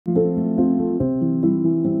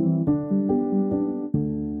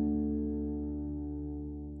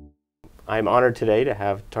I'm honored today to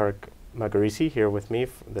have Tarek Megerisi here with me,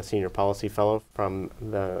 the Senior Policy Fellow from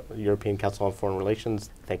the European Council on Foreign Relations.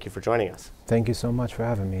 Thank you for joining us. Thank you so much for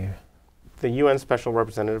having me here. The UN Special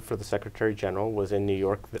Representative for the Secretary General was in New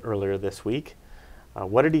York earlier this week.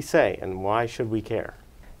 What did he say, and why should we care?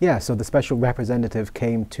 Yeah, so the Special Representative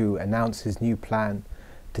came to announce his new plan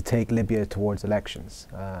to take Libya towards elections.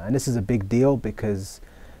 And this is a big deal because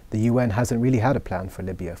the UN hasn't really had a plan for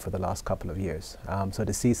Libya for the last couple of years. So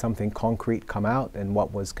to see something concrete come out in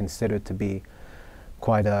what was considered to be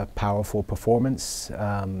quite a powerful performance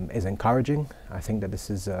is encouraging. I think that this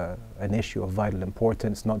is an issue of vital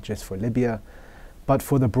importance, not just for Libya, but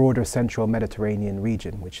for the broader central Mediterranean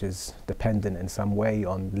region, which is dependent in some way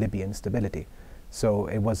on Libyan stability. So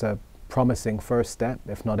it was a promising first step,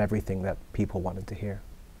 if not everything that people wanted to hear.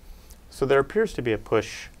 So there appears to be a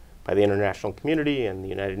push by the international community and the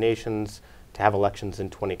United Nations to have elections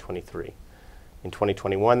in 2023. In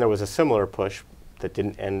 2021, there was a similar push that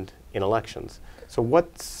didn't end in elections. So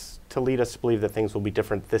what's to lead us to believe that things will be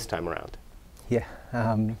different this time around? Yeah,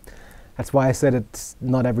 that's why I said it's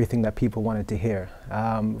not everything that people wanted to hear.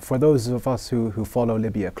 For those of us who follow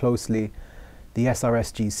Libya closely, the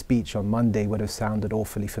SRSG's speech on Monday would have sounded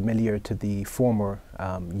awfully familiar to the former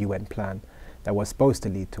UN plan that was supposed to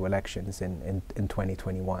lead to elections in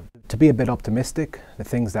 2021. To be a bit optimistic, the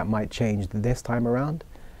things that might change this time around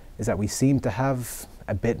is that we seem to have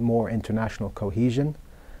a bit more international cohesion,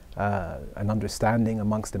 an understanding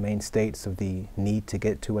amongst the main states of the need to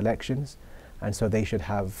get to elections, and so they should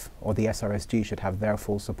have, or the SRSG should have their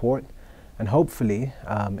full support. And hopefully,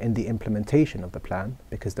 in the implementation of the plan,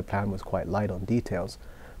 because the plan was quite light on details,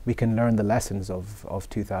 we can learn the lessons of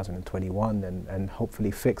 2021 and hopefully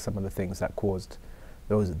fix some of the things that caused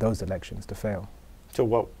those elections to fail. So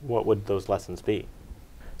what would those lessons be?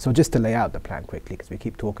 So just to lay out the plan quickly, because we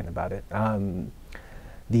keep talking about it,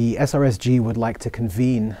 the SRSG would like to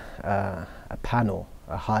convene a panel,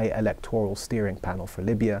 a high electoral steering panel for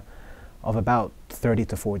Libya of about 30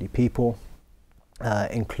 to 40 people,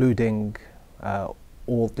 including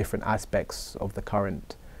all different aspects of the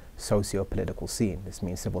current socio-political scene. This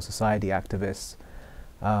means civil society activists,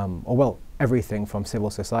 everything from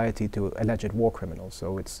civil society to alleged war criminals.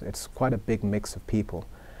 So it's quite a big mix of people.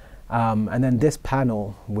 And then this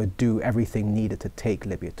panel would do everything needed to take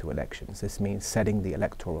Libya to elections. This means setting the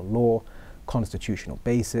electoral law, constitutional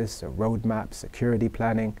basis, a roadmap, security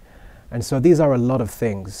planning. And so these are a lot of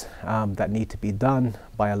things that need to be done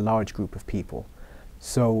by a large group of people.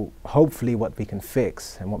 So hopefully what we can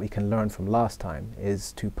fix and what we can learn from last time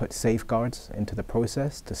is to put safeguards into the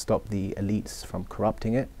process to stop the elites from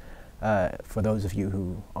corrupting it. For those of you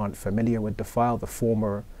who aren't familiar with the file, the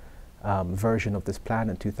former version of this plan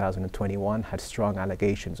in 2021 had strong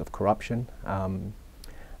allegations of corruption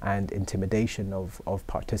and intimidation of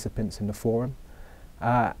participants in the forum.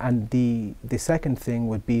 And the second thing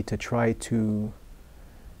would be to try to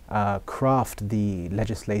craft the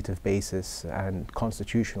legislative basis and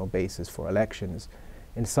constitutional basis for elections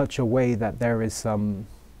in such a way that there is some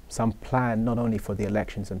plan not only for the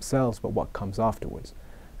elections themselves but what comes afterwards.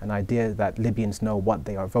 An idea that Libyans know what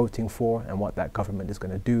they are voting for and what that government is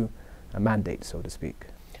going to do, a mandate, so to speak.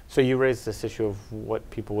 So you raised this issue of what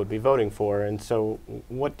people would be voting for, and so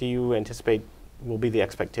what do you anticipate will be the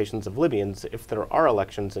expectations of Libyans if there are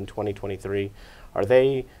elections in 2023? Are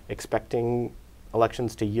they expecting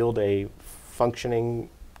elections to yield a functioning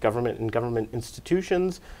government and government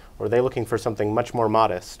institutions, or are they looking for something much more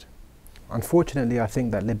modest? Unfortunately, I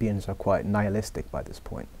think that Libyans are quite nihilistic by this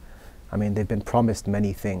point. I mean, they've been promised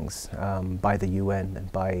many things by the UN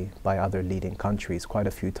and by other leading countries quite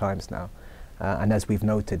a few times now. And as we've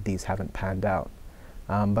noted, these haven't panned out.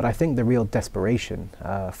 But I think the real desperation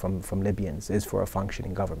from Libyans is for a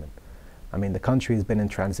functioning government. I mean, the country has been in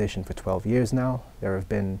transition for 12 years now. There have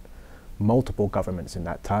been multiple governments in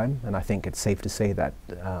that time, and I think it's safe to say that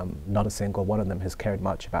not a single one of them has cared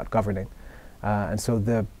much about governing. And so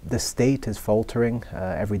the state is faltering,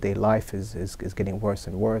 everyday life is getting worse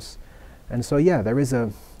and worse. And so yeah, there is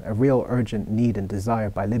a real urgent need and desire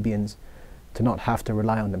by Libyans to not have to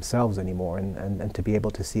rely on themselves anymore and to be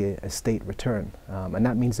able to see a state return. And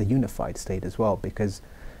that means a unified state as well, because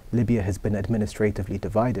Libya has been administratively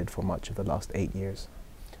divided for much of the last 8 years.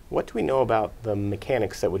 What do we know about the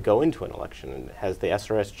mechanics that would go into an election? And has the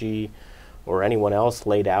SRSG or anyone else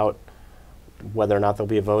laid out whether or not there'll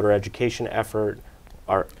be a voter education effort?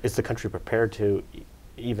 Is the country prepared to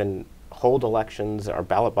even hold elections? Are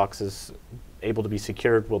ballot boxes able to be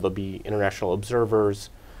secured? Will there be international observers?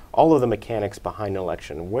 All of the mechanics behind an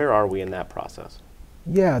election, where are we in that process?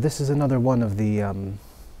 Yeah, this is another one of the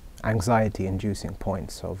anxiety-inducing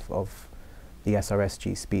points of the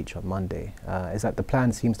SRSG speech on Monday, is that the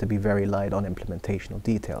plan seems to be very light on implementational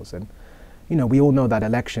details. And you know, we all know that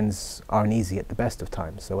elections aren't easy at the best of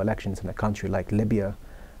times. So elections in a country like Libya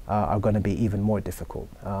are going to be even more difficult.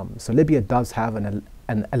 So Libya does have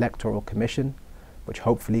an electoral commission, which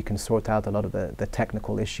hopefully can sort out a lot of the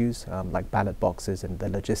technical issues, like ballot boxes and the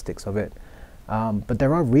logistics of it. But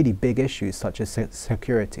there are really big issues such as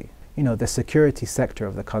security. You know, the security sector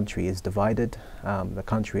of the country is divided. The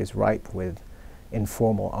country is ripe with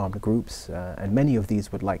informal armed groups, and many of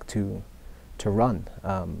these would like to run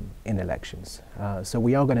in elections. So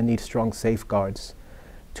we are going to need strong safeguards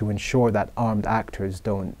to ensure that armed actors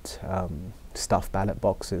don't stuff ballot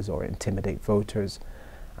boxes or intimidate voters.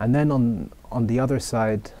 And then on the other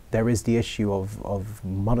side, there is the issue of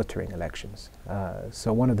monitoring elections.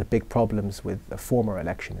 So one of the big problems with the former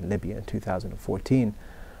election in Libya in 2014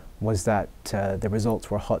 was that the results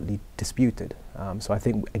were hotly disputed. So I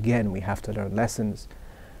think, again, we have to learn lessons,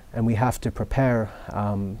 and we have to prepare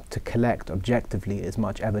to collect objectively as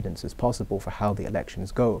much evidence as possible for how the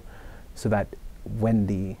elections go, so that when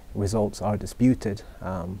the results are disputed,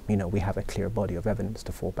 you know, we have a clear body of evidence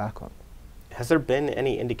to fall back on. Has there been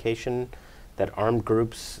any indication that armed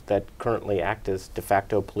groups that currently act as de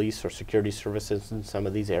facto police or security services in some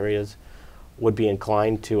of these areas would be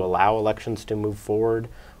inclined to allow elections to move forward?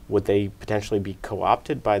 Would they potentially be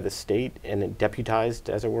co-opted by the state and deputized,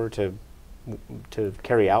 as it were, to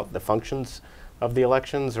carry out the functions of the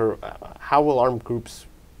elections? Or how will armed groups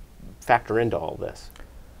factor into all this?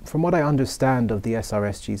 From what I understand of the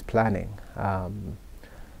SRSG's planning,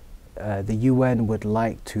 the UN would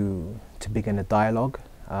like to begin a dialogue,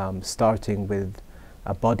 starting with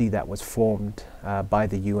a body that was formed by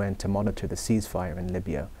the UN to monitor the ceasefire in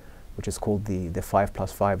Libya, which is called the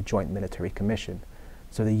 5+5 Joint Military Commission.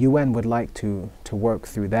 So the UN would like to work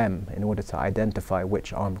through them in order to identify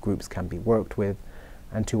which armed groups can be worked with,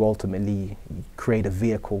 and to ultimately create a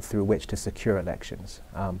vehicle through which to secure elections.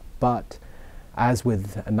 But as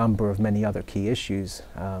with a number of many other key issues,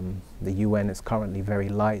 the UN is currently very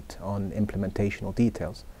light on implementational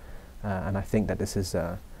details. And I think that this is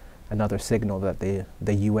another signal that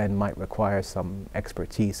the UN might require some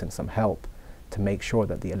expertise and some help to make sure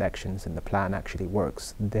that the elections and the plan actually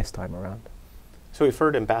works this time around. So we've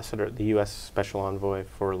heard the U.S. Special Envoy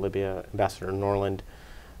for Libya, Ambassador Norland,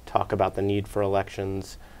 talk about the need for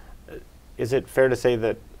elections. Is it fair to say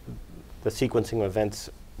that the sequencing of events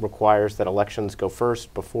requires that elections go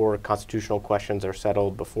first before constitutional questions are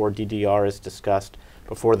settled, before DDR is discussed,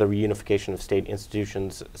 before the reunification of state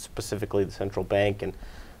institutions, specifically the central bank and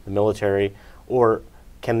the military? Or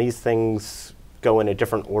can these things go in a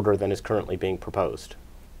different order than is currently being proposed?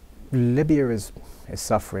 Libya is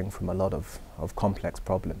suffering from a lot of complex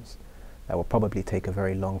problems that will probably take a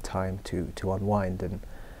very long time to unwind. And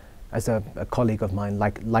as a colleague of mine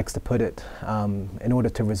likes to put it, in order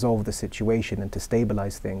to resolve the situation and to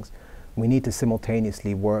stabilize things, we need to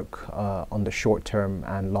simultaneously work on the short-term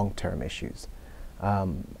and long-term issues.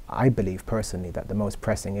 I believe personally that the most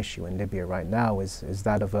pressing issue in Libya right now is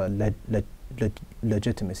that of a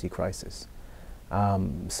legitimacy crisis.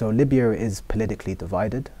 So Libya is politically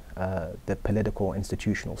divided. The political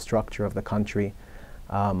institutional structure of the country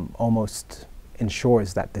almost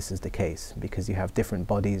ensures that this is the case, because you have different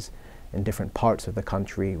bodies in different parts of the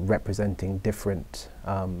country representing different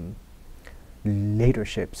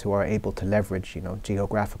leaderships who are able to leverage, you know,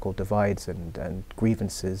 geographical divides and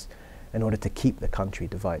grievances in order to keep the country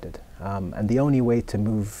divided. And the only way to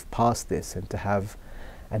move past this and to have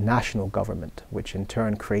a national government, which in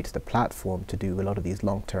turn creates the platform to do a lot of these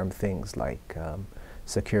long-term things like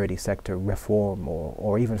security sector reform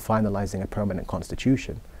or even finalizing a permanent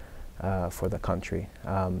constitution for the country.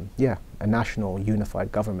 Yeah, a national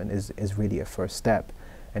unified government is really a first step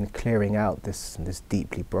in clearing out this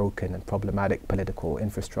deeply broken and problematic political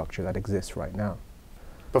infrastructure that exists right now.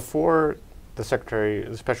 Before the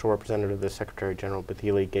Special Representative, the Secretary General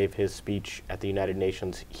Bathily, gave his speech at the United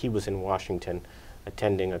Nations, he was in Washington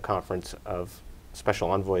attending a conference of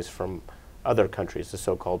special envoys from other countries, the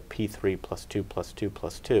so-called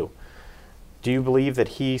P3+2+2+2. Do you believe that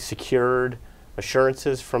he secured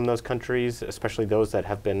assurances from those countries, especially those that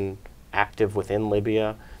have been active within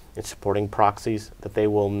Libya in supporting proxies, that they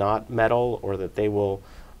will not meddle or that they will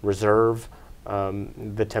reserve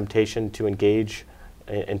the temptation to engage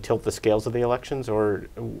and tilt the scales of the elections? Or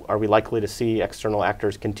are we likely to see external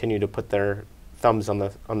actors continue to put their thumbs on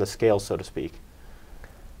the scale, so to speak?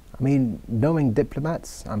 I mean, knowing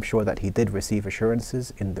diplomats, I'm sure that he did receive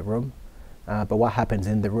assurances in the room, but what happens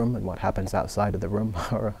in the room and what happens outside of the room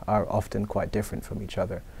are often quite different from each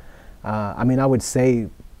other. I mean, I would say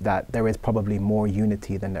that there is probably more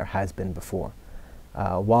unity than there has been before.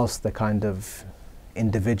 Whilst the kind of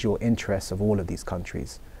individual interests of all of these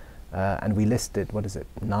countries, and we listed, what is it,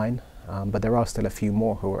 9? But there are still a few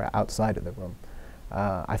more who are outside of the room.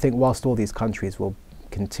 I think whilst all these countries will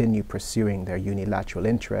continue pursuing their unilateral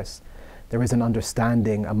interests, there is an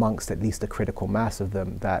understanding amongst at least a critical mass of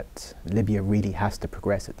them that Libya really has to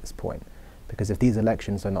progress at this point. Because if these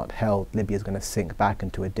elections are not held, Libya is going to sink back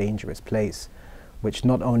into a dangerous place, which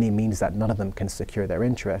not only means that none of them can secure their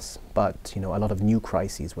interests, but a lot of new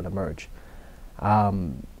crises will emerge.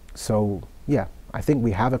 So yeah, I think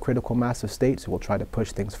we have a critical mass of states who will try to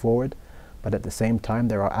push things forward, but at the same time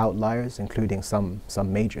there are outliers, including some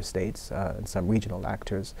major states and some regional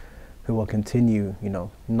actors, who will continue,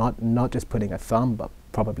 not just putting a thumb, but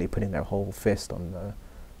probably putting their whole fist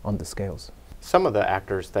on the scales. Some of the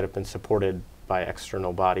actors that have been supported by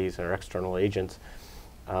external bodies or external agents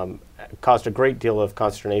caused a great deal of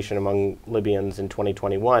consternation among Libyans in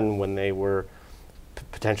 2021 when they were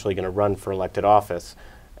potentially going to run for elected office.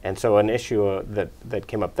 And so an issue that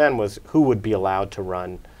came up then was who would be allowed to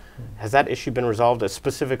run. Has that issue been resolved,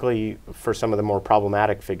 specifically for some of the more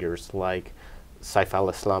problematic figures like Saif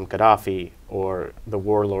al-Islam Gaddafi or the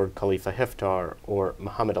warlord Khalifa Haftar or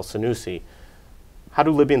Mohammed al-Sanusi? How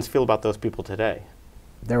do Libyans feel about those people today?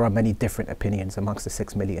 There are many different opinions amongst the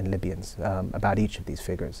 6 million Libyans about each of these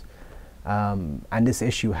figures. And this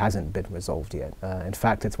issue hasn't been resolved yet. In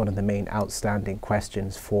fact, it's one of the main outstanding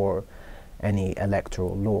questions for any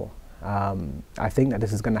electoral law. I think that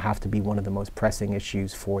this is going to have to be one of the most pressing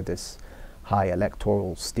issues for this high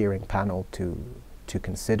electoral steering panel to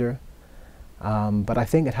consider. But I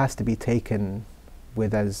think it has to be taken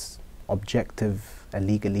with as objective a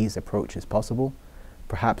legalese approach as possible,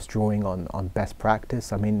 perhaps drawing on best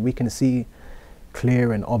practice. I mean, we can see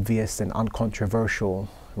clear and obvious and uncontroversial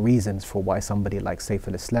reasons for why somebody like Saif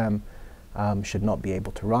al-Islam should not be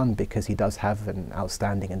able to run, because he does have an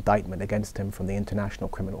outstanding indictment against him from the International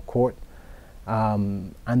Criminal Court.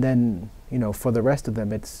 And then, for the rest of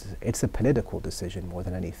them, it's a political decision more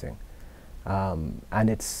than anything. And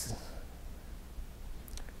it's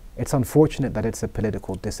unfortunate that it's a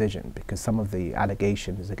political decision, because some of the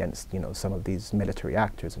allegations against, some of these military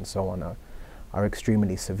actors and so on are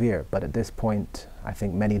extremely severe. But at this point, I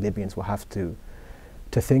think many Libyans will have to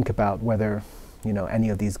think about whether any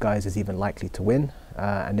of these guys is even likely to win,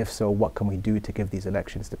 and if so, what can we do to give these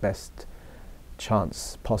elections the best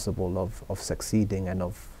chance possible of succeeding and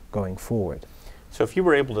of going forward. So if you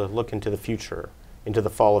were able to look into the future, into the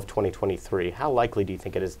fall of 2023, how likely do you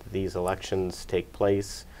think it is that these elections take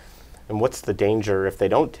place? And what's the danger if they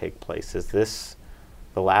don't take place? Is this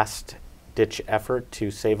the last-ditch effort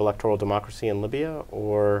to save electoral democracy in Libya,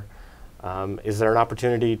 or is there an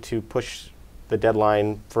opportunity to push the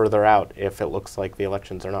deadline further out if it looks like the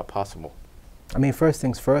elections are not possible? I mean, first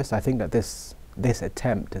things first, I think that this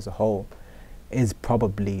attempt as a whole is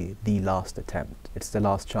probably the last attempt. It's the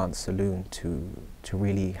last chance saloon to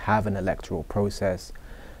really have an electoral process,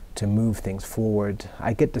 to move things forward.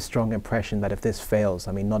 I get the strong impression that if this fails,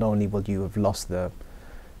 I mean, not only will you have lost the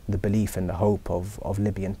belief and the hope of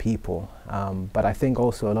Libyan people, but I think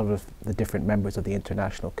also a lot of the different members of the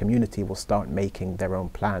international community will start making their own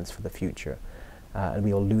plans for the future. And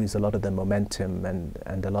we will lose a lot of the momentum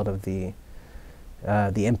and a lot of the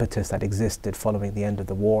impetus that existed following the end of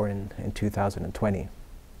the war in 2020.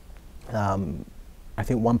 I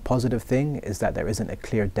think one positive thing is that there isn't a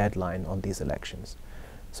clear deadline on these elections.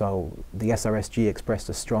 So the SRSG expressed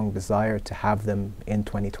a strong desire to have them in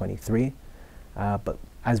 2023, but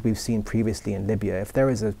as we've seen previously in Libya, if there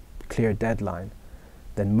is a clear deadline,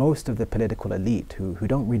 then most of the political elite who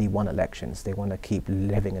don't really want elections, they want to keep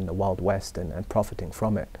living in the Wild West and profiting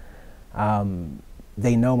from it,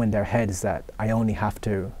 they know in their heads that I only have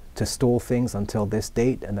to stall things until this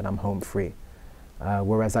date and then I'm home free.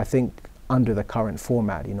 Whereas I think under the current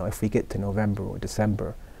format, if we get to November or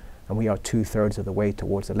December and we are 2/3 of the way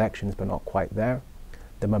towards elections but not quite there,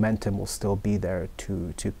 the momentum will still be there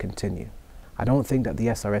to continue. I don't think that the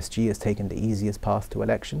SRSG has taken the easiest path to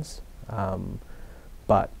elections,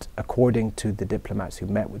 but according to the diplomats who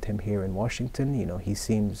met with him here in Washington, he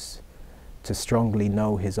seems to strongly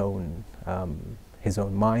know his own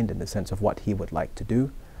mind in the sense of what he would like to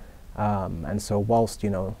do. And so whilst,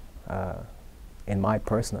 in my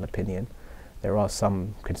personal opinion, there are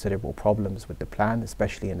some considerable problems with the plan,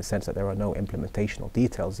 especially in the sense that there are no implementational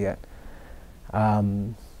details yet,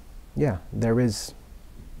 yeah, there is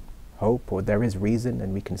hope, or there is reason,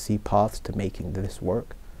 and we can see paths to making this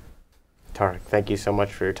work. Tarek, thank you so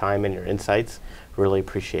much for your time and your insights. Really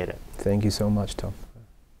appreciate it. Thank you so much, Tom.